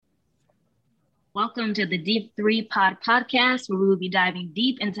Welcome to the Deep Three podcast, where we will be diving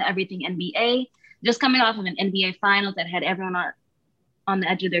deep into everything NBA. Just coming off of an NBA Finals that had everyone on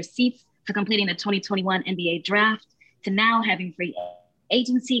the edge of their seats, to completing the 2021 NBA Draft, to now having free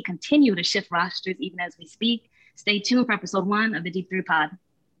agency continue to shift rosters even as we speak. Stay tuned for episode 1 of the Deep Three Pod.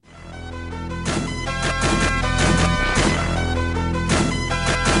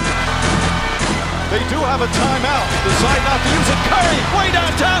 They do have a timeout. Decide not to use it. Curry, way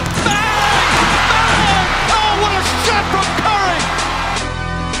downtown. Bang! Bang! Oh, what a shot from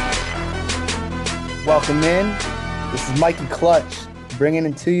Curry! Welcome in. This is Mikey Clutch bringing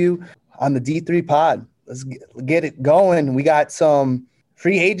it to you on the D3 Pod. Let's get it going. We got some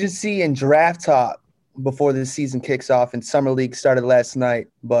free agency and draft talk before the season kicks off, and Summer League started last night.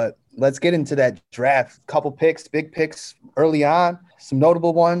 But let's get into that draft. Couple picks, big picks early on, some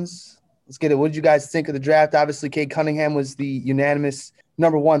notable ones. Let's get it. What did you guys think of the draft? Obviously, Cade Cunningham was the unanimous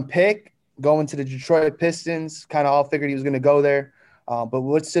number 1 pick going to the Detroit Pistons. Kind of all figured he was going to go there. But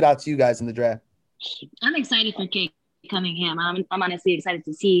what stood out to you guys in the draft? I'm excited for Cade Cunningham. I'm honestly excited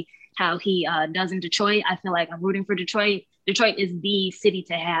to see how he does in Detroit. I feel like I'm rooting for Detroit. Detroit is the city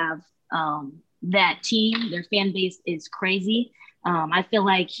to have that team. Their fan base is crazy. I feel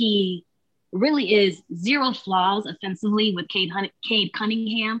like he really is zero flaws offensively with Cade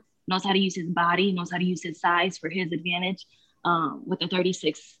Cunningham. Knows how to use his body, knows how to use his size for his advantage. With a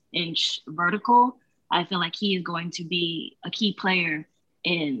 36-inch vertical, I feel like he is going to be a key player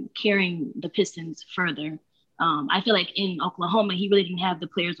in carrying the Pistons further. I feel like in Oklahoma, he really didn't have the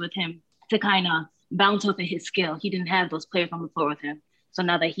players with him to kind of bounce off of his skill. He didn't have those players on the floor with him. So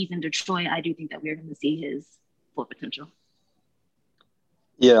now that he's in Detroit, I do think that we're going to see his full potential.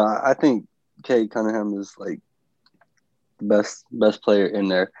 Yeah, I think Cade Cunningham is like the best player in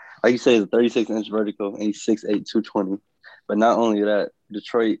there. Like you say, he's a 36-inch vertical, and he's 6'8", 220. But not only that,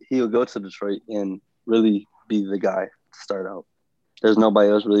 he'll go to Detroit and really be the guy to start out. There's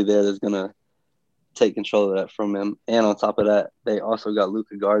nobody else really there that's going to take control of that from him. And on top of that, they also got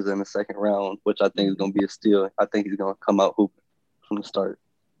Luka Garza in the second round, which I think is going to be a steal. I think he's going to come out hooping from the start.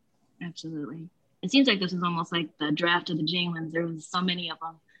 Absolutely. It seems like this is almost like the draft of the Jalen's. There was so many of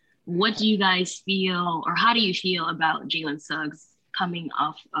them. What do you guys feel, or how do you feel about Jalen Suggs coming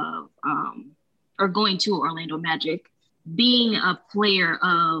off of or going to Orlando Magic, being a player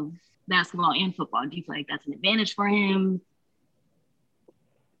of basketball and football? Do you feel like that's an advantage for him?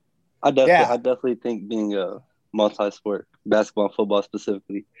 I definitely think being a multi-sport, basketball and football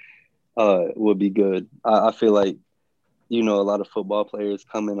specifically, would be good. I feel like, a lot of football players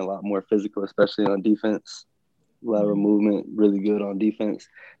come in a lot more physical, especially on defense. Lateral movement, really good on defense.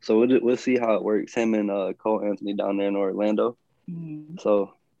 So we'll see how it works. Him and Cole Anthony down there in Orlando. Mm-hmm.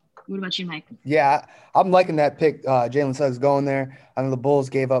 So, what about you, Mike? Yeah, I'm liking that pick. Jalen Suggs going there. I know the Bulls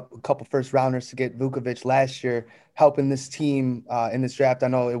gave up a couple first-rounders to get Vukovic last year, helping this team in this draft. I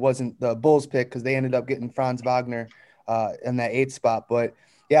know it wasn't the Bulls pick because they ended up getting Franz Wagner in that 8th spot. But,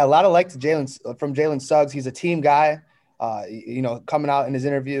 yeah, a lot of like to from Jalen Suggs. He's a team guy. Coming out in his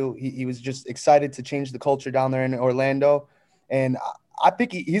interview, he was just excited to change the culture down there in Orlando. And I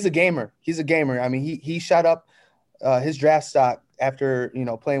think he's a gamer. He's a gamer. I mean, he shot up his draft stock after,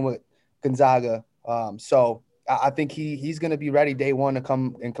 playing with Gonzaga. So I think he's going to be ready day one to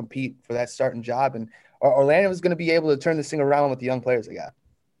come and compete for that starting job. And Orlando is going to be able to turn this thing around with the young players they got.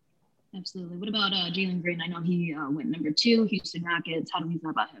 Absolutely. What about Jalen Green? I know he went number 2, Houston Rockets. How do we feel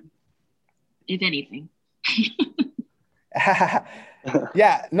about him, if anything?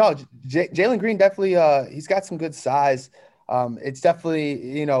 Yeah, no, Jalen Green definitely he's got some good size. It's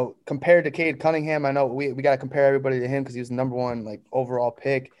definitely, compared to Cade Cunningham, I know we got to compare everybody to him because he was the number 1 overall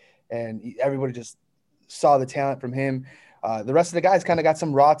pick, and everybody just saw the talent from him. The rest of the guys kind of got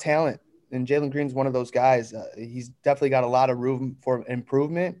some raw talent, and Jalen Green's one of those guys. He's definitely got a lot of room for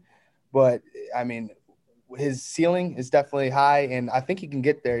improvement, but I mean, his ceiling is definitely high, and I think he can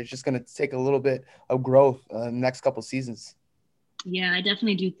get there. It's just going to take a little bit of growth in the next couple seasons. Yeah, I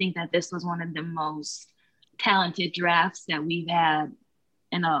definitely do think that this was one of the most talented drafts that we've had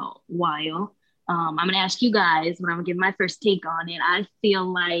in a while. I'm going to ask you guys, but I'm going to give my first take on it. I feel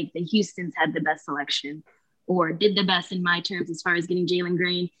like the Houstons had the best selection, or did the best in my terms as far as getting Jalen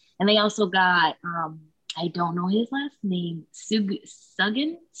Green. And they also got, I don't know his last name,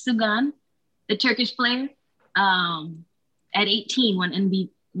 Sugan, the Turkish player. At 18, won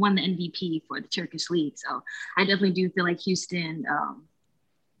the MVP for the Turkish league. So I definitely do feel like Houston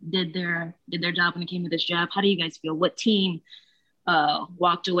did their job when it came to this draft. How do you guys feel? What team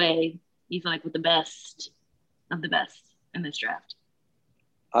walked away, you feel like, with the best of the best in this draft?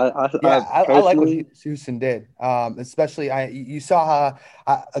 I like what personally, Houston did. Especially you saw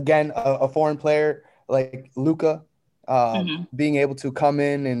how again a foreign player like Luka being able to come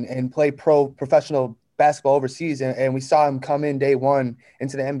in and play professional basketball overseas, and we saw him come in day one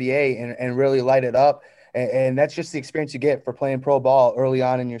into the NBA and really light it up. And that's just the experience you get for playing pro ball early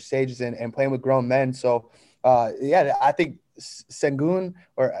on in your stages and playing with grown men. So, I think Sengun,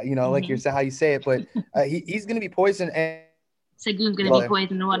 or like you're saying how you say it, but he's going to be poised. And Segun's going to be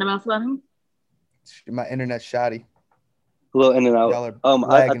poised. And what else about him? My internet's shoddy. A little in and out. Y'all are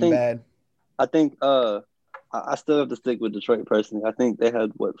lagging bad. I think I still have to stick with Detroit personally. I think they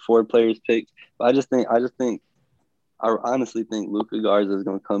had 4 players picked, but I honestly think Luka Garza is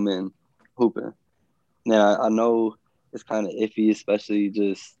going to come in hooping. Now I know it's kind of iffy, especially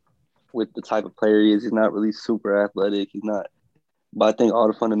just with the type of player he is. He's not really super athletic. He's not, but I think all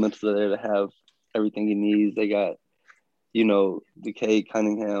the fundamentals are there to have everything he needs. They got, DK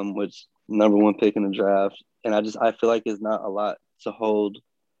Cunningham, which #1 pick in the draft, and I feel like it's not a lot to hold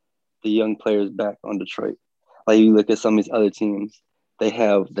the young players back on Detroit. Like you look at some of these other teams, they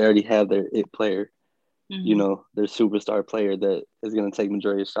already have their it player, their superstar player that is going to take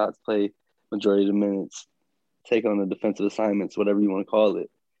majority of shots, play majority of the minutes, take on the defensive assignments, whatever you want to call it.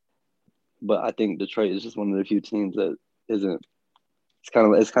 But I think Detroit is just one of the few teams that isn't. It's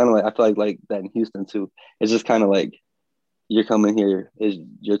kind of like I feel like that in Houston too. It's just kind of like you're coming here, it's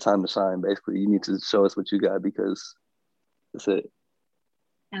your time to shine. Basically, you need to show us what you got because that's it.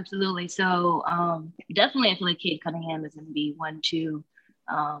 Absolutely. So definitely, I feel like Cade Cunningham is going to be one to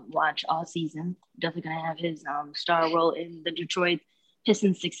watch all season. Definitely going to have his star role in the Detroit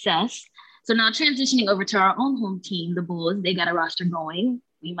Pistons' success. So now transitioning over to our own home team, the Bulls, they got a roster going.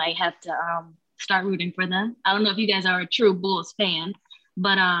 We might have to start rooting for them. I don't know if you guys are a true Bulls fan,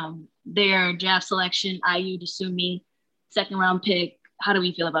 but their draft selection, Ayu Dosunmu, 2nd-round pick. How do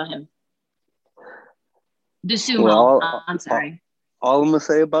we feel about him? Dosunmu, I'm sorry. All I'm going to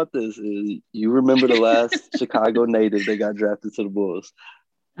say about this is you remember the last Chicago native that got drafted to the Bulls.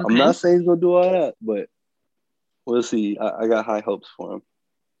 Okay. I'm not saying he's going to do all that, but we'll see. I got high hopes for him.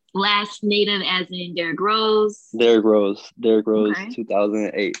 Last native as in Derrick Rose? Derrick Rose, okay.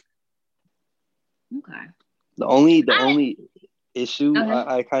 2008. Okay. The only issue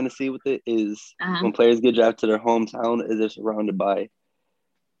I kind of see with it is when players get drafted to their hometown, is they're surrounded by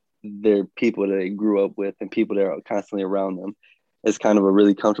their people that they grew up with and people that are constantly around them. It's kind of a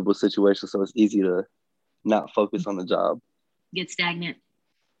really comfortable situation, so it's easy to not focus on the job. Get stagnant.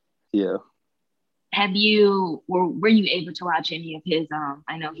 Yeah. Were you able to watch any of his,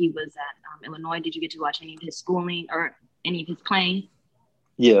 I know he was at Illinois. Did you get to watch any of his schooling or any of his playing?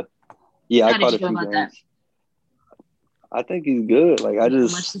 Yeah. Yeah, How did you feel about that? I think he's good. Like,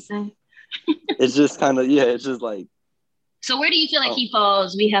 much to say? It's just kind of, it's just like. So where do you feel like he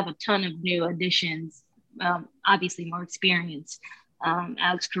falls? We have a ton of new additions, obviously more experience.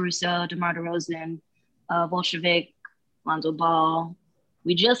 Alex Caruso, DeMar DeRozan, Bolshevik, Lonzo Ball.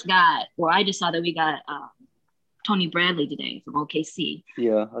 I just saw that we got Tony Bradley today from OKC.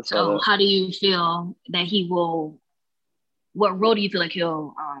 Yeah, I saw that. How do you feel that what role do you feel like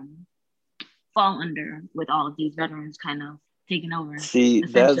he'll fall under with all of these veterans kind of taking over? See,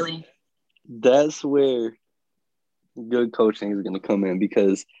 that's where good coaching is going to come in,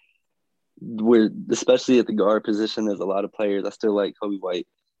 because especially at the guard position, there's a lot of players. I still like Kobe White.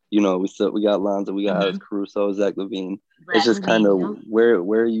 We got Lonzo, we got Alex Caruso, Zach LaVine. It's just kind of where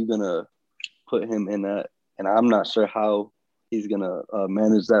are you gonna put him in that? And I'm not sure how he's gonna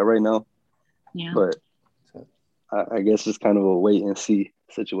manage that right now. Yeah. But I guess it's kind of a wait and see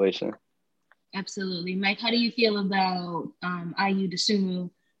situation. Absolutely, Mike. How do you feel about Ayu Dosunmu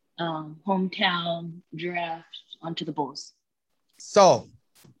hometown draft onto the Bulls? So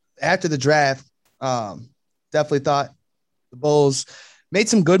after the draft, definitely thought the Bulls made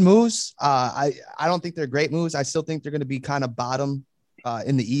some good moves. I don't think they're great moves. I still think they're going to be kind of bottom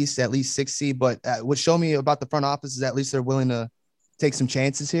in the East, at least 6th seed. But what showed me about the front office is at least they're willing to take some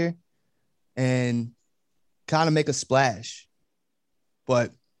chances here and kind of make a splash.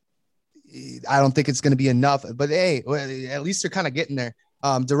 But I don't think it's going to be enough. But, hey, at least they're kind of getting there.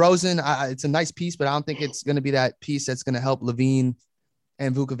 DeRozan, it's a nice piece, but I don't think it's going to be that piece that's going to help LaVine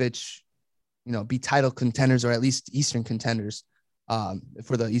and Vukovic, be title contenders or at least Eastern contenders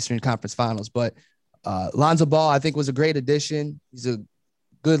for the Eastern Conference Finals. But Lonzo Ball, I think, was a great addition. He's a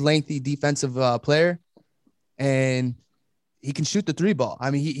good, lengthy defensive player, and he can shoot the 3 ball.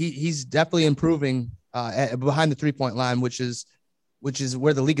 I mean, he's definitely improving behind the 3-point line, which is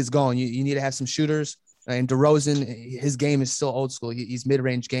where the league is going. You need to have some shooters. And DeRozan, his game is still old school. He's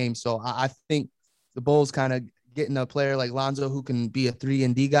mid-range game. So I think the Bulls kind of getting a player like Lonzo who can be a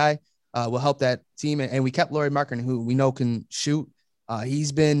 3-and-D guy will help that team. And we kept Lauri Markkanen, who we know can shoot.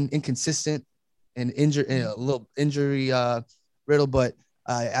 He's been inconsistent and a little injury riddle, but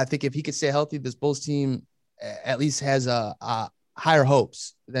I think if he could stay healthy, this Bulls team at least has higher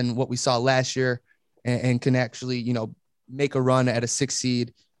hopes than what we saw last year, and can actually, make a run at a 6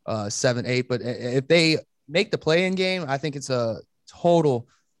 seed, 7, 8. But if they make the play-in game, I think it's a total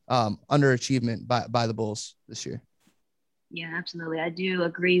underachievement by the Bulls this year. Yeah, absolutely. I do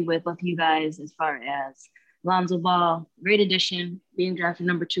agree with both of you guys as far as Lonzo Ball, great addition, being drafted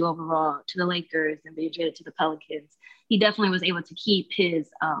number 2 overall to the Lakers and being traded to the Pelicans. He definitely was able to keep his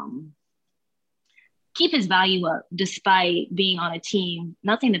value up despite being on a team.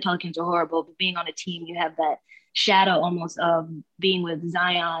 Not saying the Pelicans are horrible, but being on a team, you have that shadow almost of being with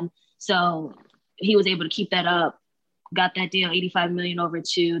Zion. So he was able to keep that up, got that deal, $85 million over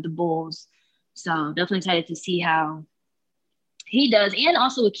to the Bulls. So definitely excited to see how he does. And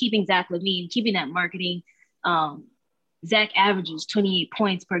also with keeping Zach LaVine, keeping that marketing. Zach averages 28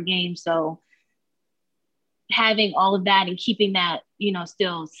 points per game. So having all of that and keeping that,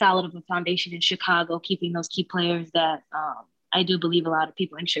 still solid of a foundation in Chicago, keeping those key players that I do believe a lot of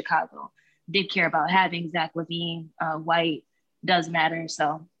people in Chicago did care about having. Zach LaVine, White does matter.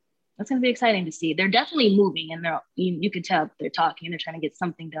 So that's going to be exciting to see. They're definitely moving, and you can tell they're talking. They're trying to get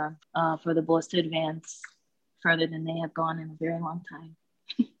something done for the Bulls to advance further than they have gone in a very long time.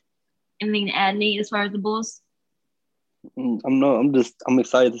 Anything to add, Nate, as far as the Bulls? I'm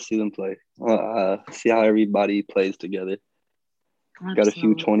excited to see them play. See how everybody plays together. Absolutely. Got a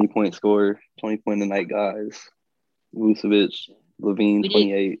few 20-point scorer, 20-point-a-night guys. Vucevic, LaVine,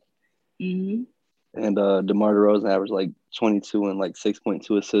 28. Mm-hmm. And DeMar DeRozan averaged like 22 and like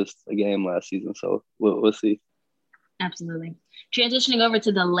 6.2 assists a game last season. So we'll see. Absolutely. Transitioning over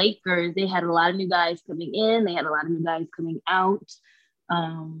to the Lakers, they had a lot of new guys coming in. They had a lot of new guys coming out.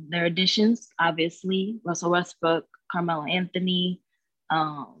 Their additions, obviously, Russell Westbrook, Carmelo Anthony,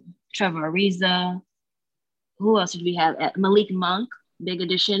 Trevor Ariza. Who else did we have? Malik Monk, big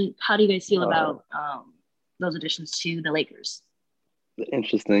addition. How do you guys feel about those additions to the Lakers?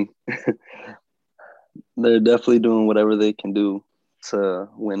 Interesting. They're definitely doing whatever they can do to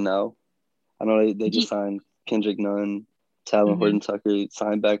win now. I know they just signed Kendrick Nunn, Talon Horton-Tucker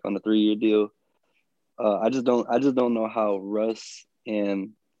signed back on a 3-year deal. I just don't know how Russ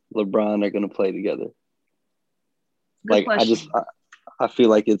and LeBron are going to play together. Good question. I feel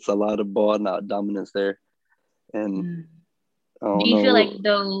like it's a lot of ball not dominance there. And do you feel like,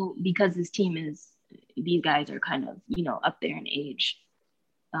 though, because this team these guys are kind of, up there in age,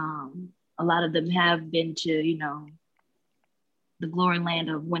 a lot of them have been to, the glory land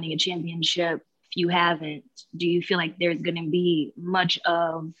of winning a championship. Few haven't. Do you feel like there's going to be much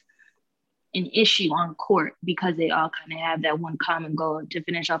of an issue on court because they all kind of have that one common goal to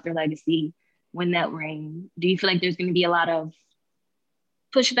finish off their legacy, win that ring? Do you feel like there's going to be a lot of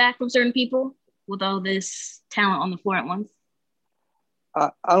pushback from certain people with all this talent on the floor at once?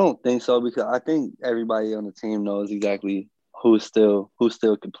 I don't think so, because I think everybody on the team knows exactly who still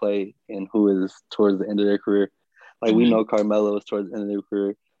could play and who is towards the end of their career. Like, we know Carmelo is towards the end of their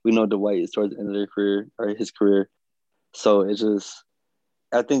career. We know Dwight is towards the end of their career or his career. So it's just,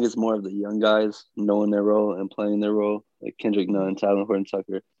 I think it's more of the young guys knowing their role and playing their role, like Kendrick Nunn, Talon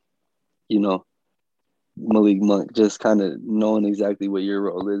Horton-Tucker, Malik Monk, just kind of knowing exactly what your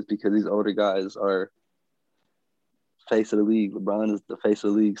role is, because these older guys are face of the league. LeBron is the face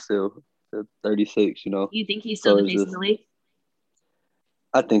of the league still at 36, You think he's still the face of the league?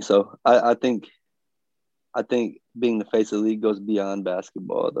 I think so. I think being the face of the league goes beyond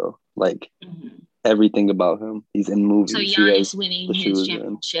basketball, though. Like, everything about him. He's in movies. So Giannis winning his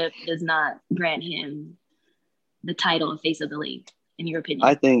championship does not grant him the title of face of the league, in your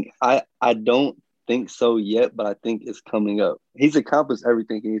opinion? I don't think so yet, but I think it's coming up. He's accomplished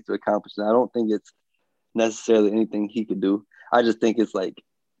everything he needs to accomplish, and I don't think it's necessarily anything he could do. I just think it's like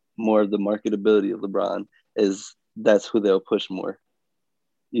more of the marketability of LeBron that's who they'll push more.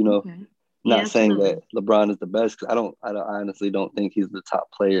 Okay. Not saying that LeBron is the best, because I honestly don't think he's the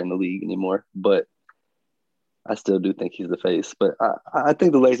top player in the league anymore, but I still do think he's the face. But I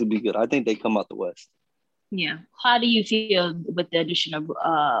think the Lakers will be good. I think they come out the West. Yeah. How do you feel with the addition of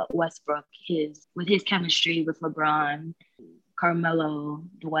Westbrook, with his chemistry with LeBron, Carmelo,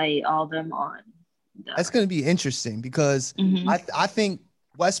 Dwight, all them on? That's going to be interesting, because I think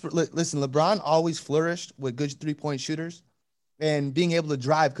Westbrook, listen, LeBron always flourished with good 3-point shooters and being able to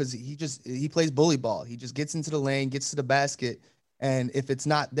drive, because he plays bully ball. He just gets into the lane, gets to the basket, and if it's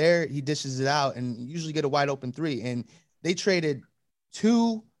not there, he dishes it out and usually get a wide open 3. And they traded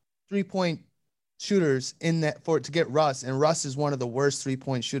 2 3-point shooters in that for it to get Russ, and Russ is one of the worst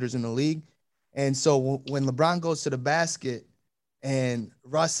 3-point shooters in the league. And so when LeBron goes to the basket and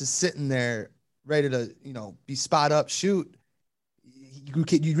Russ is sitting there ready to, be spot up, shoot,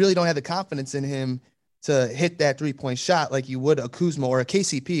 you really don't have the confidence in him to hit that 3-point shot like you would a Kuzma or a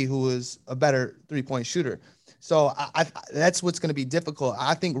KCP, who is a better 3-point shooter. So that's what's going to be difficult.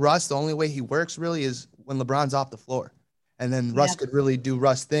 I think Russ, the only way he works really is when LeBron's off the floor. And then Russ could really do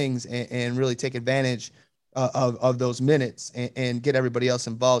Russ things and really take advantage of those minutes and get everybody else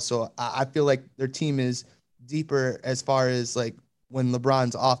involved. So I feel like their team is deeper as far as like when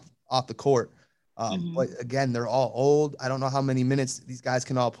LeBron's off the court. But again, they're all old. I don't know how many minutes these guys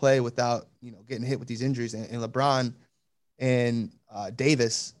can all play without, getting hit with these injuries. And LeBron and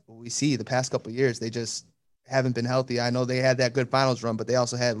Davis, we see the past couple of years, they just haven't been healthy. I know they had that good finals run, but they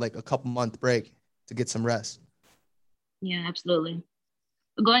also had like a couple-month break to get some rest. Yeah, absolutely.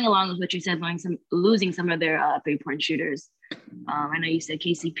 Going along with what you said, losing some of their 3-point shooters. I know you said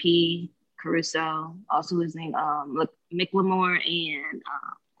KCP, Caruso, also losing McLemore and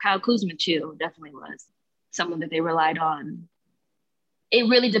Kyle Kuzma too. Definitely was someone that they relied on. It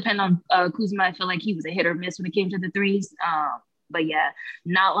really depended on Kuzma. I feel like he was a hit or miss when it came to the threes. But yeah,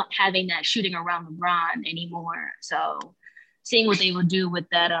 not having that shooting around LeBron anymore. So seeing what they will do with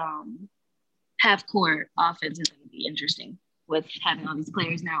that half court offense is going to be interesting with having all these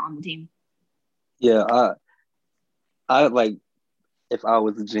players now on the team. Yeah, I like, if I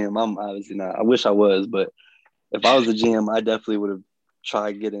was the GM, I'm obviously not. I wish I was, but if I was the GM, I definitely would have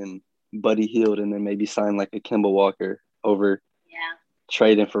tried getting Buddy Hield and then maybe sign like a Kemba Walker over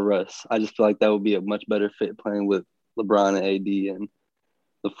trading for Russ. I just feel like that would be a much better fit playing with LeBron and AD, and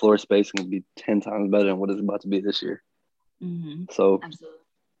the floor spacing would be 10 times better than what it's about to be this year. So, absolutely.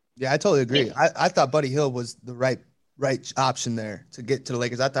 Yeah, I totally agree. I thought Buddy Hield was the right option there to get to the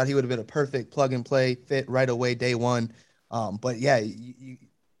Lakers. I thought he would have been a perfect plug and play fit right away, day one. But yeah,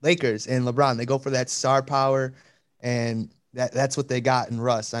 Lakers and LeBron, they go for that star power, and that's what they got in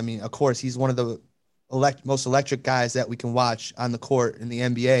Russ. I mean, of course, he's one of the most electric guys that we can watch on the court in the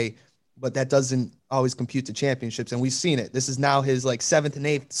NBA, but that doesn't always compute to championships, and we've seen it. This is now his like 7th and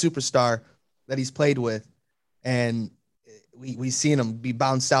 8th superstar that he's played with, and we've seen him be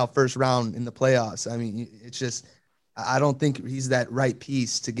bounced out first round in the playoffs. I mean, it's just, I don't think he's that right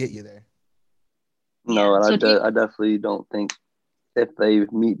piece to get you there. No, and I definitely don't think if they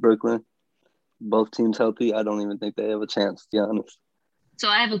meet Brooklyn, both teams healthy, I don't even think they have a chance, to be honest. So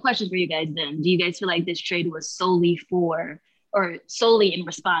I have a question for you guys then. Do you guys feel like this trade was solely in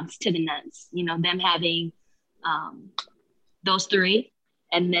response to the Nets? Them having those three?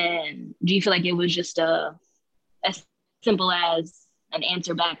 And then do you feel like it was just as simple as an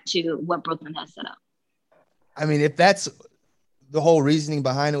answer back to what Brooklyn has set up? I mean, if that's the whole reasoning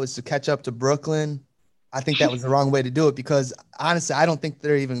behind it was to catch up to Brooklyn, I think that was the wrong way to do it, because honestly, I don't think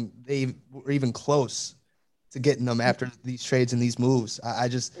they were even close to getting them after these trades and these moves. I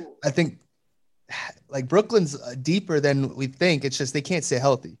think like Brooklyn's deeper than we think. It's just they can't stay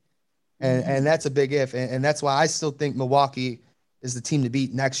healthy. And that's a big if. And that's why I still think Milwaukee is the team to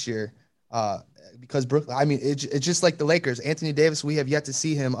beat next year. Because Brooklyn, I mean, it's just like the Lakers. Anthony Davis, we have yet to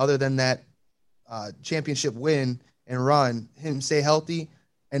see him other than that championship win and run, him stay healthy.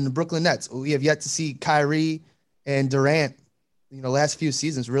 And the Brooklyn Nets, we have yet to see Kyrie and Durant, last few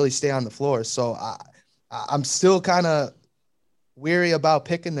seasons really stay on the floor. So I'm still kind of weary about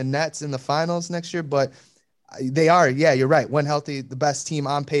picking the Nets in the finals next year, but they are, yeah, you're right. When healthy, the best team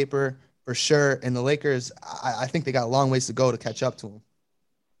on paper for sure. And the Lakers, I think they got a long ways to go to catch up to them.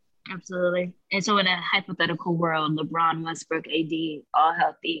 Absolutely. And so in a hypothetical world, LeBron, Westbrook, AD, all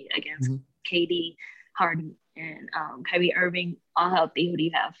healthy against KD, Harden, and Kyrie Irving, all healthy. Who do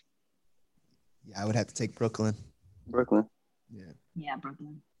you have? Yeah, I would have to take Brooklyn. Yeah,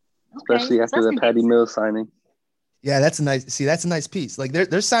 Brooklyn. Okay. Especially after the Patty Mills signing. Yeah, that's a nice piece. Like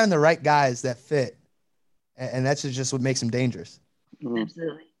they're signing the right guys that fit, and that's just what makes them dangerous.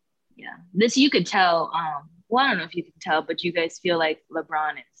 Absolutely. Yeah. This you could tell. Well, I don't know if you can tell, but you guys feel like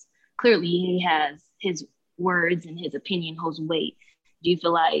LeBron is clearly he has his words and his opinion holds weight. Do you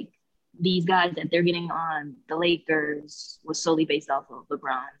feel like these guys that they're getting on the Lakers was solely based off of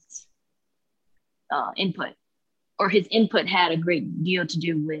LeBron's input, or his input had a great deal to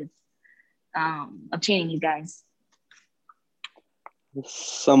do with obtaining these guys?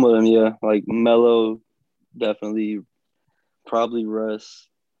 Some of them, yeah. Like Melo, definitely. Probably Russ.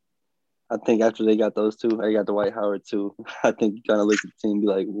 I think after they got those two, I got Dwight Howard too. I think you kind of look at the team and be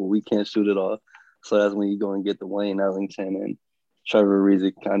like, well, we can't shoot it all. So that's when you go and get the Wayne Ellington and Trevor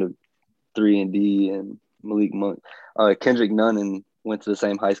Ariza kind of 3-and-D and Malik Monk. Kendrick Nunn and went to the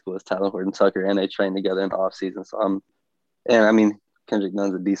same high school as Tyler Horton Tucker, and they trained together in the offseason. So and I mean, Kendrick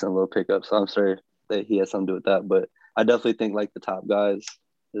Nunn's a decent little pickup, so I'm sure that he has something to do with that. But I definitely think like the top guys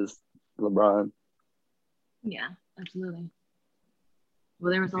is LeBron. Yeah, absolutely.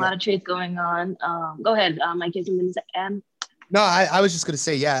 Well, there was a lot of trades going on. Go ahead, Mike. You have something to add? No, I was just gonna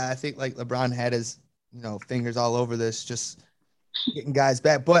say, yeah, I think like LeBron had his, fingers all over this, just getting guys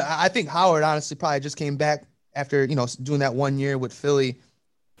back. But I think Howard honestly probably just came back after, doing that 1 year with Philly,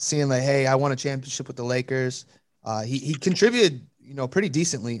 seeing like, hey, I won a championship with the Lakers. He contributed, pretty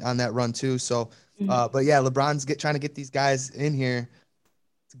decently on that run too. So, but yeah, LeBron's trying to get these guys in here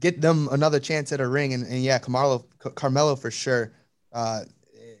to get them another chance at a ring. And yeah, Carmelo for sure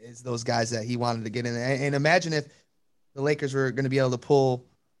is those guys that he wanted to get in. And imagine if the Lakers were going to be able to pull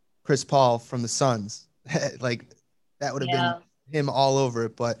Chris Paul from the Suns. Like that would have been him all over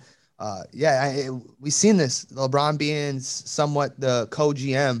it. But we've seen this, LeBron being somewhat the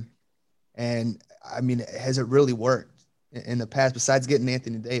co-GM. And I mean, has it really worked in the past besides getting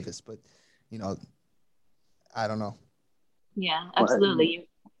Anthony Davis? But, I don't know. Yeah, absolutely.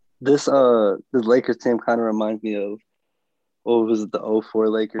 This Lakers team kind of reminds me of, what was it, the '04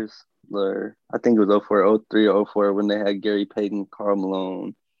 Lakers? Or I think it was '04, '03 or '04 when they had Gary Payton, Karl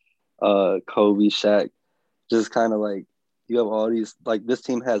Malone, Kobe, Shaq. Just kind of like you have all these, like this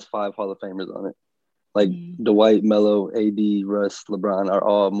team has 5 Hall of Famers on it. Like Dwight, Melo, AD, Russ, LeBron are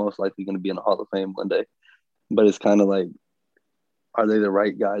all most likely going to be in the Hall of Fame one day. But it's kind of like, are they the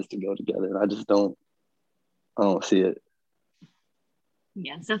right guys to go together? And I don't see it.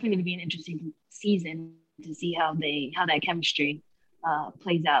 Yeah, it's definitely going to be an interesting season to see how that chemistry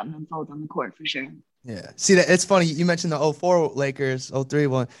plays out and unfolds on the court for sure. Yeah. See, that it's funny. You mentioned the '04 Lakers, '03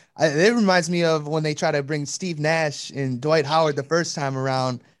 one. It reminds me of when they try to bring Steve Nash and Dwight Howard the first time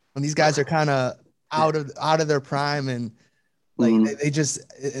around, when these guys are kind of out of their prime, and like they just,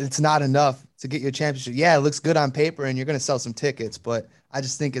 it's not enough to get your championship. Yeah, it looks good on paper and you're going to sell some tickets, but I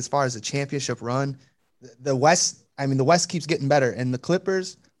just think as far as the championship run, the West keeps getting better. And the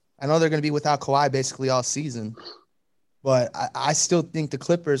Clippers, I know they're going to be without Kawhi basically all season, but I still think the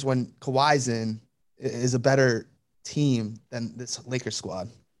Clippers, when Kawhi's in, is a better team than this Lakers squad.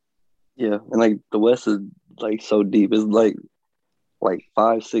 Yeah, and like the West is like so deep. It's like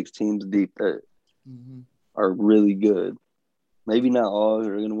 5-6 teams deep that are really good. Maybe not all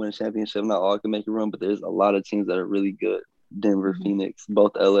are going to win a championship. Not all can make a run, but there's a lot of teams that are really good. Denver, Phoenix,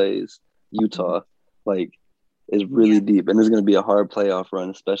 both LAs, Utah. Like, it's really deep, and it's going to be a hard playoff run,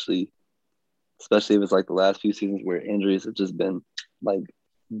 especially if it's like the last few seasons where injuries have just been like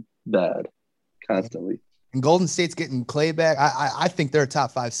bad constantly. And Golden State's getting Clay back. I think they're a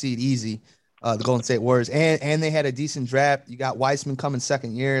top 5 seed easy. The Golden State Warriors, and they had a decent draft. You got Weissman coming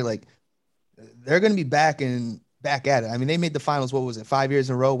second year. Like, they're going to be back at it. I mean, they made the finals. What was it? 5 years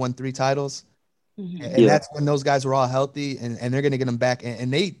in a row, won 3 titles. And that's when those guys were all healthy, and they're going to get them back.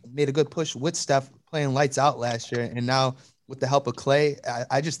 And they made a good push with Steph playing lights out last year. And now with the help of Clay,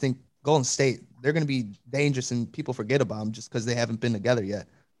 I just think Golden State, they're going to be dangerous, and people forget about them just because they haven't been together yet.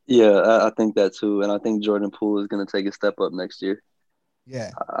 Yeah, I think that too. And I think Jordan Poole is going to take a step up next year.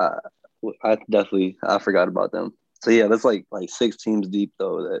 Yeah. I forgot about them. So yeah, that's like 6 teams deep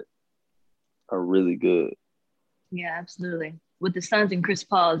though that are really good. Yeah, absolutely. With the Suns and Chris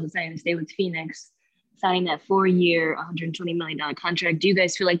Paul deciding to stay with Phoenix, signing that 4-year, $120 million contract, do you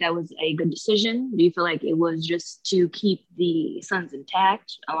guys feel like that was a good decision? Do you feel like it was just to keep the Suns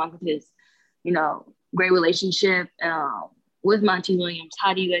intact along with his, great relationship with Monty Williams?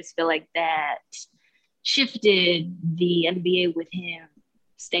 How do you guys feel like that shifted the NBA with him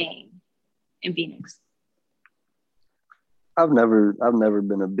staying in Phoenix? I've never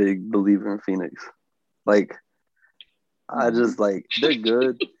been a big believer in Phoenix. Like, I just they're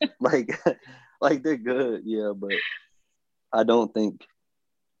good. They're good, yeah, but I don't think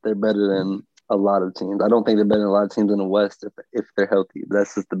they're better than a lot of teams. I don't think they're better than a lot of teams in the West if they're healthy.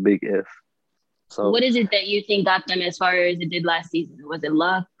 That's just the big if. So what is it that you think got them as far as it did last season? Was it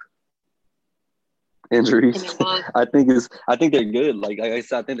luck? Injuries? I think they're good. Like I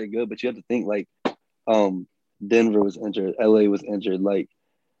said, I think they're good, but you have to think Denver was injured, LA was injured. Like,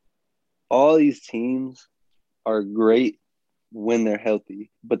 all these teams are great when they're healthy,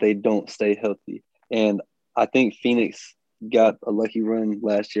 but they don't stay healthy. And I think Phoenix got a lucky run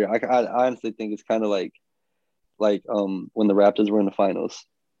last year. I honestly think it's kind of like when the Raptors were in the finals.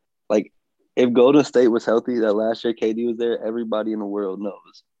 Like, if Golden State was healthy that last year, KD was there, everybody in the world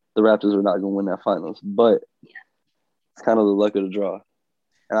knows the Raptors are not going to win that finals. But it's kind of the luck of the draw.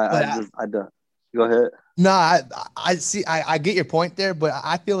 And I don't. Go ahead. No, I see. I get your point there, but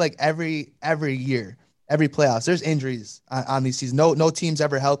I feel like every year, every playoffs. There's injuries on these seasons. No team's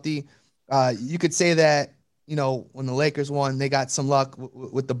ever healthy. You could say that, when the Lakers won, they got some luck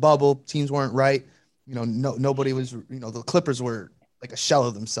with the bubble. Teams weren't right. Nobody was, the Clippers were like a shell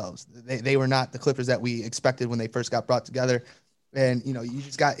of themselves. They were not the Clippers that we expected when they first got brought together. And, you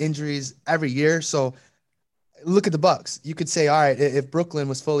just got injuries every year. So look at the Bucks. You could say, all right, if Brooklyn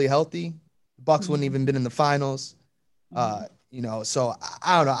was fully healthy, the Bucks wouldn't even been in the finals. So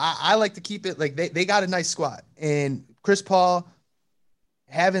I don't know. I like to keep it like they got a nice squad, and Chris Paul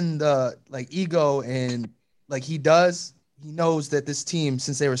having the ego and he does, he knows that this team,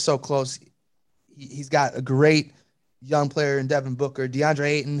 since they were so close, he's got a great young player in Devin Booker, DeAndre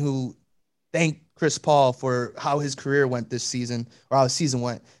Ayton, who thanked Chris Paul for how his career went this season, or how his season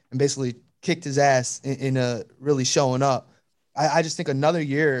went, and basically kicked his ass in a really showing up. I just think another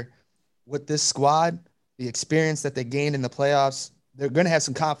year with this squad, the experience that they gained in the playoffs, they're going to have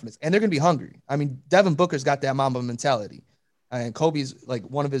some confidence, and they're going to be hungry. I mean, Devin Booker's got that Mamba mentality, and Kobe's like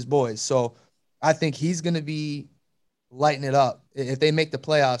one of his boys. So I think he's going to be lighting it up. If they make the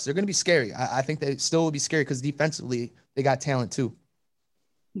playoffs, they're going to be scary. I think they still will be scary because defensively they got talent too.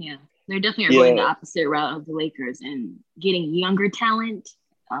 Yeah, they're definitely going the opposite route of the Lakers and getting younger talent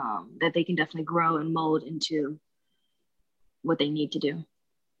that they can definitely grow and mold into what they need to do.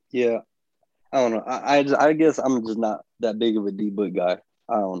 Yeah. I don't know. I guess I'm just not that big of a D-Book guy.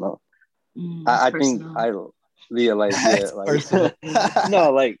 I don't know. I think no, I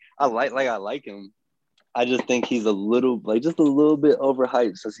like him. I just think he's a little bit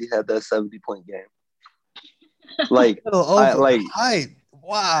overhyped since he had that 70-point game. Overhyped.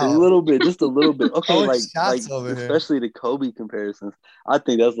 Wow. A little bit, just a little bit. Okay, especially the Kobe comparisons. I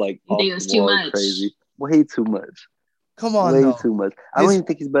think that's off the wall crazy. Way too much. Come on, way too much. I don't even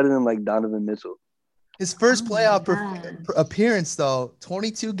think he's better than Donovan Mitchell. His first playoff appearance, though,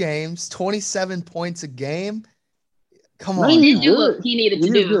 22 games, 27 points a game. Come on. He did what he needed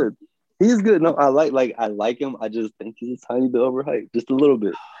to do. Good. He's good. No, I like him. I just think he's a tiny bit overhyped. Just a little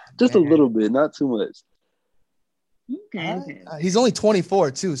bit. Just a little bit, not too much. Okay. He's only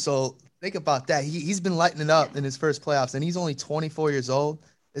 24, too, so think about that. He's been lighting it up in his first playoffs, and he's only 24 years old.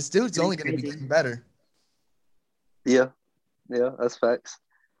 This dude's only going to be getting better. Yeah, that's facts.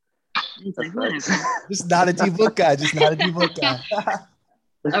 Just not a D-Book guy.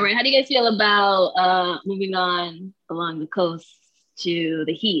 All right, how do you guys feel about moving on along the coast to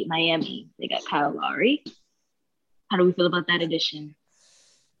the Heat, Miami? They got Kyle Lowry. How do we feel about that addition?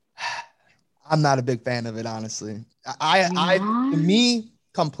 I'm not a big fan of it, honestly. To me,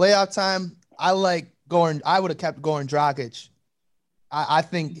 come playoff time, I would have kept Goran Dragic. I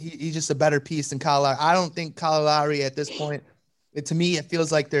think he's just a better piece than Kyle Lowry. I don't think Kyle Lowry at this point. To me, it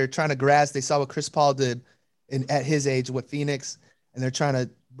feels like they're trying to grasp. They saw what Chris Paul did at his age with Phoenix, and they're trying to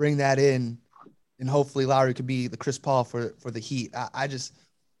bring that in, and hopefully Lowry could be the Chris Paul for the Heat. I don't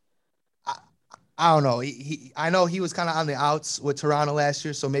know. I know he was kind of on the outs with Toronto last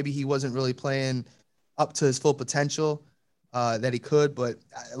year, so maybe he wasn't really playing up to his full potential that he could. But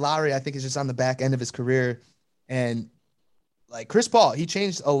Lowry, I think, is just on the back end of his career, and Chris Paul, he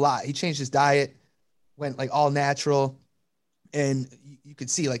changed a lot. He changed his diet, went all natural. And you could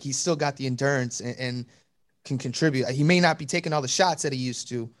see he's still got the endurance and can contribute. He may not be taking all the shots that he used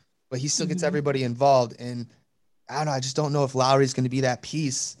to, but he still gets everybody involved. And I don't know. I just don't know if Lowry's going to be that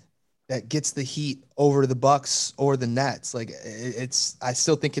piece that gets the Heat over the Bucks or the Nets. I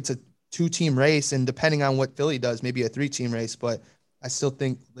still think it's a 2-team race, and depending on what Philly does, maybe a 3-team race. But I still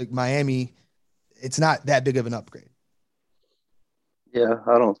think Miami, it's not that big of an upgrade. Yeah,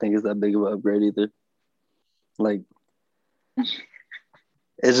 I don't think it's that big of an upgrade either.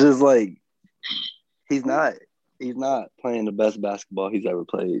 It's just he's not playing the best basketball he's ever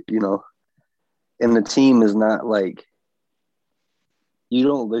played, and the team is not you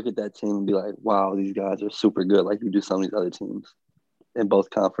don't look at that team and be like, wow, these guys are super good like you do some of these other teams in both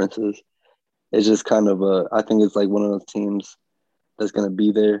conferences. It's just kind of I think it's one of those teams that's going to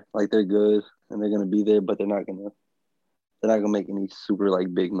be there, they're good and they're going to be there, but they're not going to make any super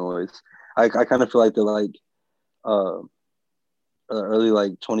big noise. I kind of feel like they're early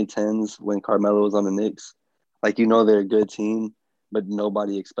 2010s when Carmelo was on the Knicks. They're a good team, but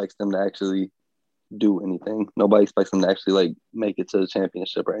nobody expects them to actually do anything. Nobody expects them to actually make it to the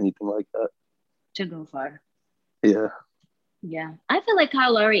championship or anything like that. To go far. Yeah. Yeah. I feel like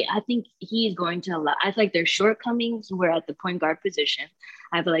Kyle Lowry, I think he's going to allow, I feel like their shortcomings were at the point guard position.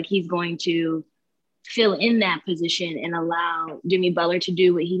 I feel like he's going to fill in that position and allow Jimmy Butler to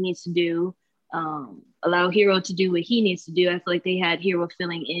do what he needs to do. Allow Hero to do what he needs to do. I feel like they had Hero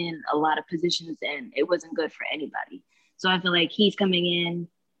filling in a lot of positions and it wasn't good for anybody. So I feel like he's coming in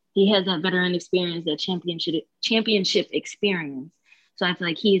He has that veteran experience, that championship experience. So I feel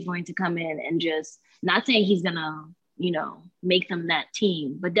like he is going to come in and just, not saying he's gonna, make them that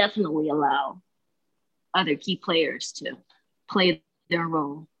team, but definitely allow other key players to play their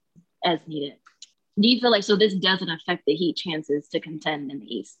role as needed. Do you feel like, so this doesn't affect the Heat chances to contend in the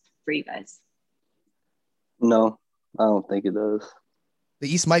East for you guys? No, I don't think it does.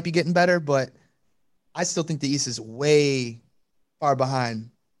 The East might be getting better, but I still think the East is way far behind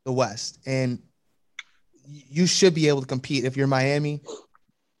the West. And you should be able to compete if you're Miami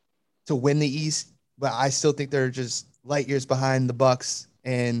to win the East, but I still think they're just light years behind the Bucks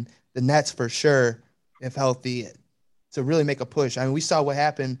and the Nets for sure, if healthy, to really make a push. I mean, we saw what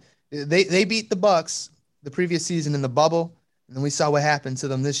happened. They beat the Bucks the previous season in the bubble, and then we saw what happened to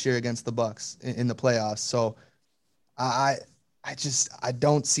them this year against the Bucks in the playoffs. So I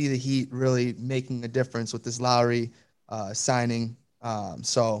don't see the Heat really making a difference with this Lowry signing.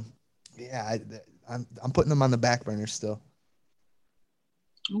 So yeah, I'm putting them on the back burner still.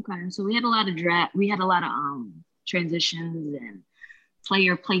 Okay, so we had a lot of transitions and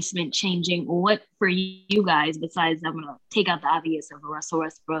player placement changing. What for you guys, besides I'm gonna take out the obvious of Russell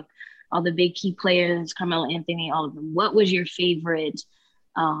Westbrook, all the big key players, Carmelo Anthony, all of them, what was your favorite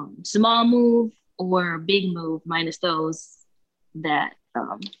small move or big move, minus those that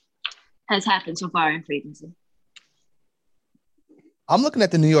has happened so far in free agency? I'm looking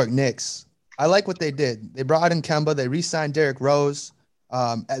at the New York Knicks. I like what they did. They brought in Kemba. They re-signed Derrick Rose.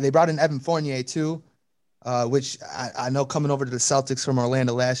 They brought in Evan Fournier too, which I know coming over to the Celtics from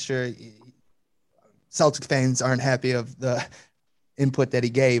Orlando last year, Celtic fans aren't happy of the input that he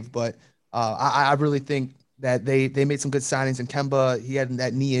gave. But I really think that they made some good signings. And Kemba, he had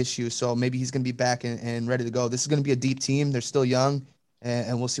that knee issue, so maybe he's going to be back and ready to go. This is going to be a deep team. They're still young,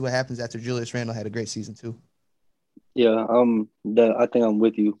 and we'll see what happens after Julius Randle had a great season too. Yeah, I think I'm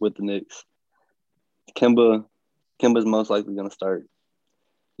with you with the Knicks. Kemba's most likely going to start.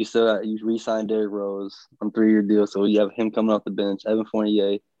 You re-signed Derrick Rose on a 3-year deal, so you have him coming off the bench, Evan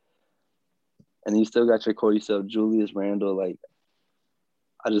Fournier, and you still got your core. You still have Julius Randle. Like,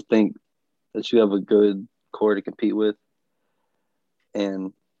 I just think that you have a good core to compete with,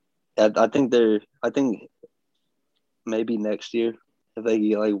 and I think maybe next year if they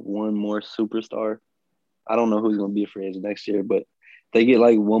get like one more superstar. I don't know who's going to be a free agent next year, but they get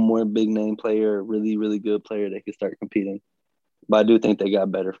like one more big name player, really, really good player, they can start competing. But I do think they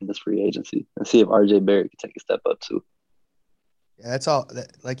got better from this free agency, and see if RJ Barrett can take a step up too. Yeah, that's all.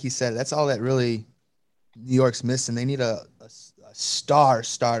 Like you said, that's all that really New York's missing. They need a star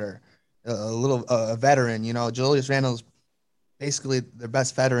starter, a veteran. Julius Randle's basically their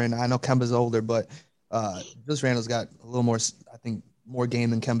best veteran. I know Kemba's older, but Julius Randle's got a little more, I think, more game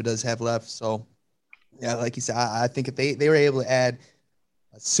than Kemba does have left. So yeah, like you said, I think if they were able to add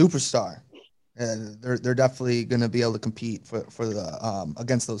a superstar, they're definitely going to be able to compete for the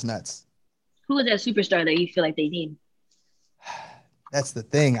against those Nets. Who is that superstar that you feel like they need? That's the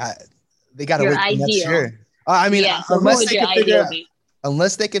thing. They got to Your wait till next ideal. year. I mean, Yeah, so who would your ideal be?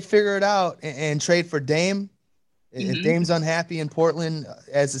 Unless they could figure it out and trade for Dame, if Dame's unhappy in Portland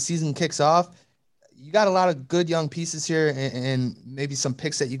as the season kicks off, you got a lot of good young pieces here and maybe some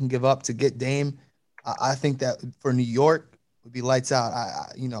picks that you can give up to get Dame. I think that for New York would be lights out.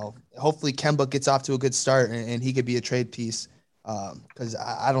 Hopefully Kemba gets off to a good start and he could be a trade piece because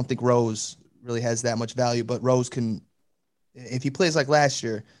I don't think Rose really has that much value, but Rose can, if he plays like last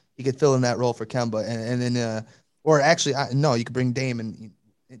year, he could fill in that role for Kemba and then or actually no, you could bring Damon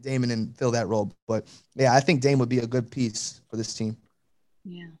and fill that role. But yeah, I think Dame would be a good piece for this team.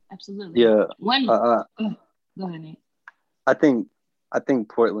 Yeah, absolutely. Yeah. Go ahead, Nate. I think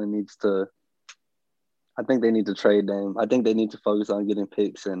Portland needs to. I think they need to trade Dame. I think they need to focus on getting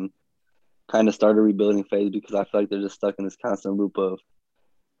picks and kind of start a rebuilding phase because I feel like they're just stuck in this constant loop of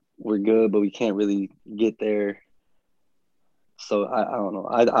we're good, but we can't really get there. So I don't know.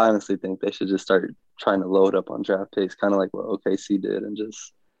 I honestly think they should just start trying to load up on draft picks, kind of like what OKC did, and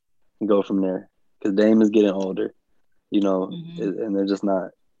just go from there. Because Dame is getting older, and they're just not.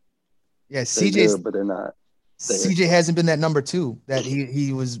 Yeah, CJ's good, but they're not. There. CJ hasn't been that number 2 that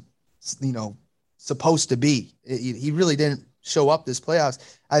he was, supposed to be. He really didn't show up this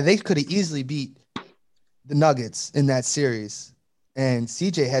playoffs. They could have easily beat the Nuggets in that series, and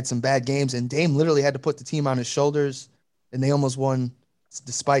CJ had some bad games, and Dame literally had to put the team on his shoulders, and they almost won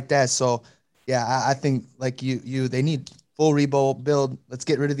despite that. So, yeah, I think like they need full rebuild. Let's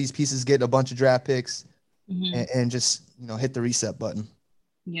get rid of these pieces, get a bunch of draft picks, and just hit the reset button.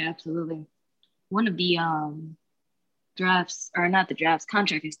 Yeah, absolutely. One of the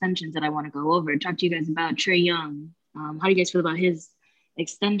contract extensions that I want to go over, talk to you guys about Trae Young. How do you guys feel about his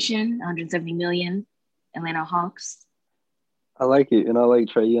extension, 170 million, Atlanta Hawks. I like it, and I like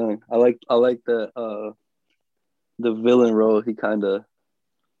Trae Young. I like the villain role he kind of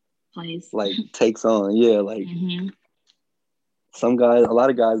Plays. like takes on. Yeah, like Mm-hmm. some guys, a lot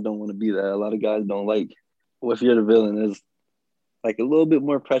of guys don't want to be that. A lot of guys don't like. Well, if you're the villain, there's like a little bit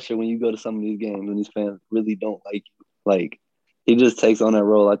more pressure when you go to some of these games and these fans really don't like you. Like he just takes on that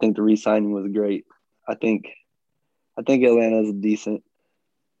role. I think the re-signing was great. I think Atlanta's decent.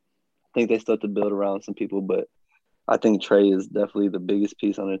 I think they still have to build around some people, but I think Trae is definitely the biggest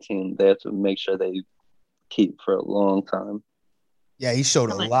piece on their team. They have to make sure they keep for a long time. Yeah, he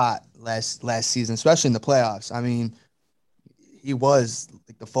showed a lot last season, especially in the playoffs. I mean, he was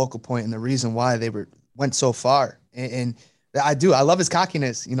like the focal point and the reason why they went so far. And I love his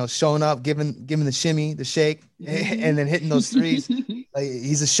cockiness. You know, showing up, giving the shimmy, the shake, and then hitting those threes. Like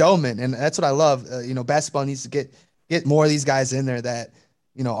he's a showman, and that's what I love. You know, basketball needs to get more of these guys in there that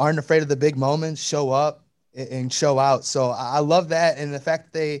aren't afraid of the big moments, show up and show out. So I love that, and the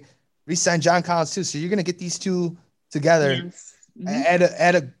fact that they re-signed John Collins too. So you're gonna get these two together Yes. Mm-hmm.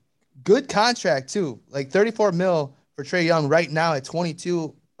 at a good contract too, like 34 mil for Trae Young right now at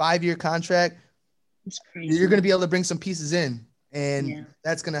 22, 5-year contract. It's crazy. You're going to be able to bring some pieces in, and Yeah.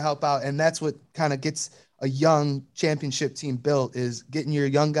 that's going to help out. And that's what kind of gets a young championship team built, is getting your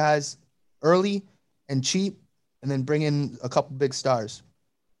young guys early and cheap, and then bring in a couple big stars.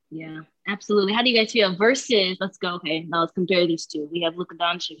 Yeah, absolutely. How do you guys feel versus, let's go, okay, now let's compare these two. We have Luka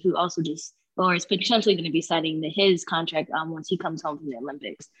Doncic, who also just, or is potentially going to be signing his contract once he comes home from the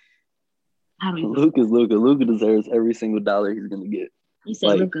Olympics. How do you feel? Luka's Luka. Luka deserves every single dollar he's going to get. You said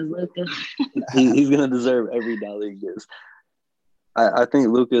Like, Luka. he's going to deserve every dollar he gets. I think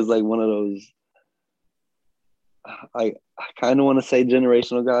Luka is like one of those, I kind of want to say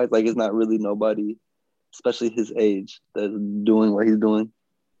generational guys. Like, it's not really nobody, especially his age, that's doing what he's doing.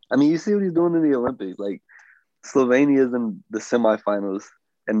 I mean, you see what he's doing in the Olympics. Like, Slovenia is in the semifinals,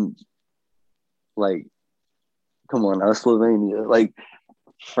 and like, come on now, Slovenia. Like,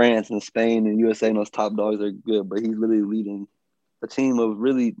 France and Spain and USA and those top dogs are good, but he's literally leading a team of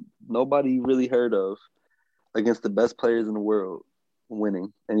really nobody really heard of against the best players in the world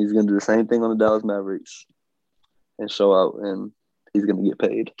winning. And he's going to do the same thing on the Dallas Mavericks and show out, and he's going to get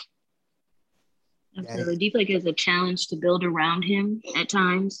paid. Absolutely. Do you feel like there's a challenge to build around him at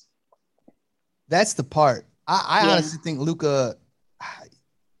times? That's the part. I honestly think Luka,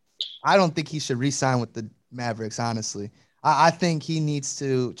 I don't think he should re-sign with the Mavericks, honestly. I think he needs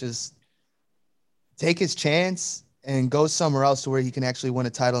to just take his chance and go somewhere else to where he can actually win a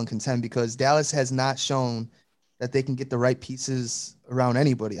title and contend, because Dallas has not shown that they can get the right pieces around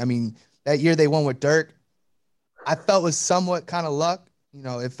anybody. I mean, that year they won with Dirk, I felt was somewhat kind of luck. You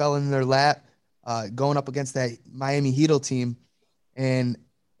know, it fell in their lap going up against that Miami Heat team. And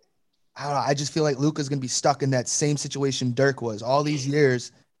I don't know, I just feel like Luka's going to be stuck in that same situation Dirk was all these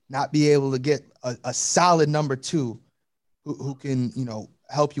years, not be able to get a solid number two who can,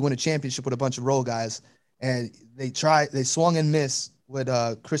 help you win a championship with a bunch of role guys. And they swung and missed with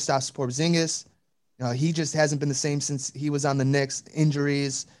Kristaps Porzingis. He just hasn't been the same since he was on the Knicks.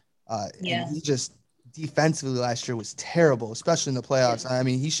 Injuries, and he just defensively last year was terrible, especially in the playoffs. I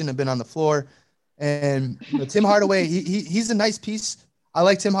mean, he shouldn't have been on the floor. And Tim Hardaway, he's a nice piece. I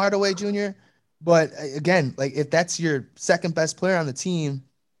like Tim Hardaway Jr., but again, like if that's your second best player on the team,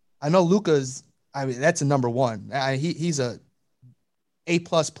 I know Luka's. I mean, that's a number one. He's a A++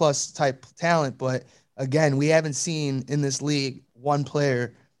 type talent, but again, we haven't seen in this league one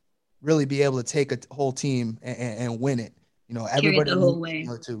player really be able to take a whole team and win it. Everybody the whole way.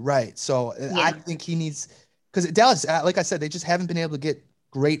 Right. So I think he needs, because Dallas, like I said, they just haven't been able to get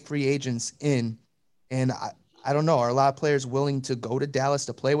great free agents in, and I don't know. Are a lot of players willing to go to Dallas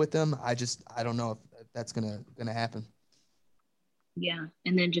to play with them? I don't know if that's gonna happen. Yeah,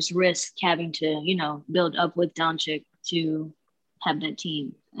 and then just risk having to, build up with Doncic to have that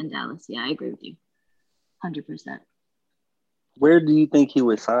team in Dallas. Yeah, I agree with you, 100%. Where do you think he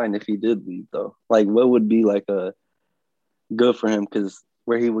would sign if he did leave, though? Like, what would be like a good for him? Because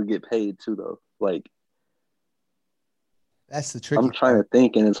where he would get paid too, though. Like, that's the tricky. I'm trying to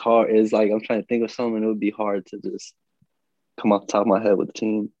think, and it's hard. It's like I'm trying to think of something. It would be hard to just come off the top of my head with the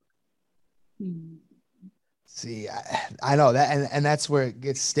team. See, I know that, and that's where it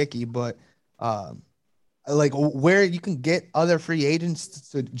gets sticky. But like where you can get other free agents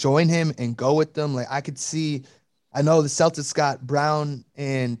to join him and go with them. Like I could see, I know the Celtics got Brown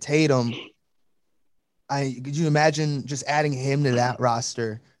and Tatum. Could you imagine just adding him to that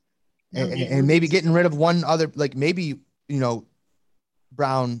roster and maybe getting rid of one other, like maybe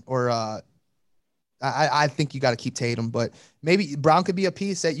Brown or I think you got to keep Tatum, but maybe Brown could be a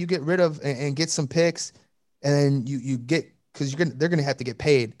piece that you get rid of and get some picks, and then you get because they're gonna have to get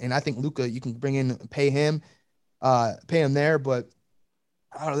paid, and I think Luka you can bring in and pay him there, but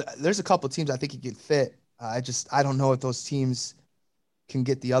I don't know, there's a couple teams I think he could fit. I don't know if those teams can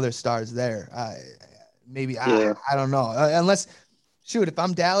get the other stars there. Maybe Yeah. I don't know unless shoot if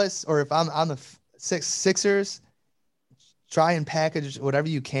I'm Dallas or if I'm on the Sixers, try and package whatever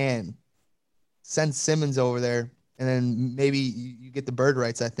you can. Send Simmons over there, and then maybe you get the bird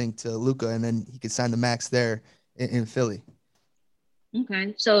rights, I think, to Luka, and then he could sign the max there in Philly.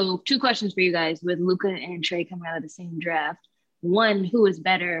 Okay. So 2 questions for you guys with Luka and Trey coming out of the same draft. One, who is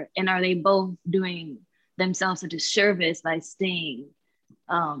better? And are they both doing themselves a disservice by staying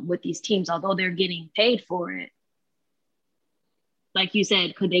with these teams, although they're getting paid for it? Like you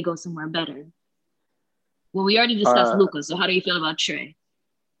said, could they go somewhere better? Well, we already discussed Luka, so how do you feel about Trey?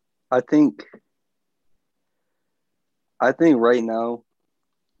 I think right now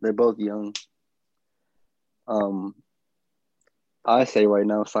they're both young. I say right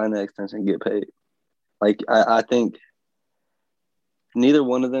now, sign the extension, get paid. Like I think neither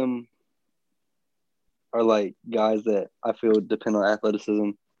one of them are like guys that I feel depend on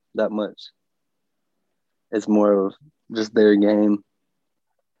athleticism that much. It's more of just their game.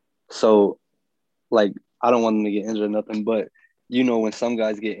 So, like, I don't want them to get injured or nothing, but when some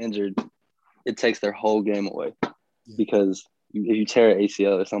guys get injured, it takes their whole game away because if you tear an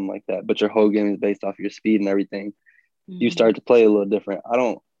ACL or something like that, but your whole game is based off your speed and everything, you start to play a little different.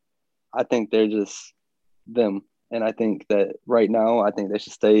 I think they're just them. And I think that right now, I think they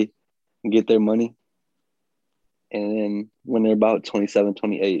should stay and get their money. And then when they're about 27,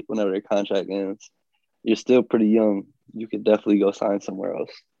 28, whenever their contract ends, you're still pretty young. You could definitely go sign somewhere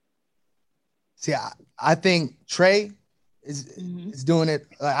else. See, I think Trey is doing it.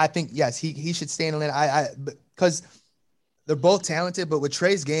 I think, yes, he should stay in Atlanta. Because they're both talented, but with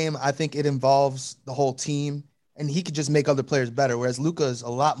Trey's game, I think it involves the whole team, and he could just make other players better. Whereas Luka is a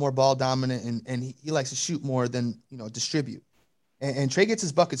lot more ball dominant, and he likes to shoot more than distribute. And Trey gets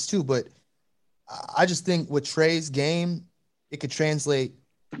his buckets too, but I just think with Trey's game, it could translate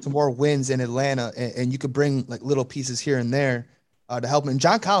to more wins in Atlanta, and you could bring like little pieces here and there to help him. And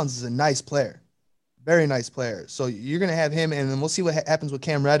John Collins is a nice player, very nice player. So you're gonna have him, and then we'll see what happens with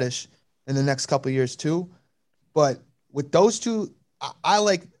Cam Reddish in the next couple of years too. But with those two, I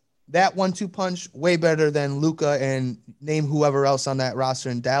like that 1-2 punch way better than Luka and name whoever else on that roster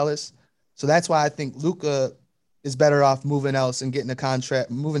in Dallas. So that's why I think Luka is better off moving somewhere else and getting a contract.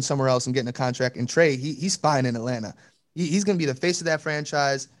 And Trey, he's fine in Atlanta. He's going to be the face of that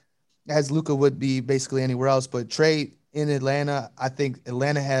franchise, as Luka would be basically anywhere else. But Trey in Atlanta, I think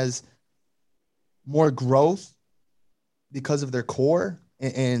Atlanta has more growth because of their core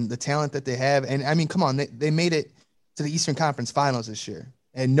and the talent that they have. And I mean, come on, they made it to the Eastern Conference Finals this year,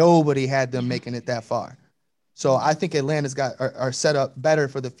 and nobody had them making it that far. So I think Atlanta's are set up better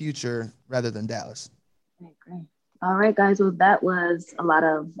for the future rather than Dallas. I agree. All right, guys. Well, that was a lot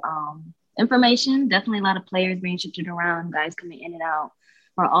of information. Definitely a lot of players being shifted around, guys coming in and out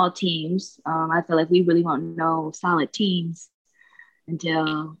for all teams. I feel like we really won't know solid teams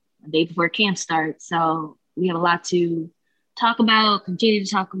until the day before camp starts. So we have a lot to talk about, continue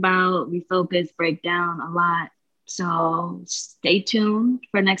to talk about, refocus, break down a lot. So stay tuned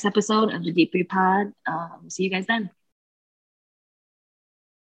for the next episode of the Deep Three Pod. See you guys then.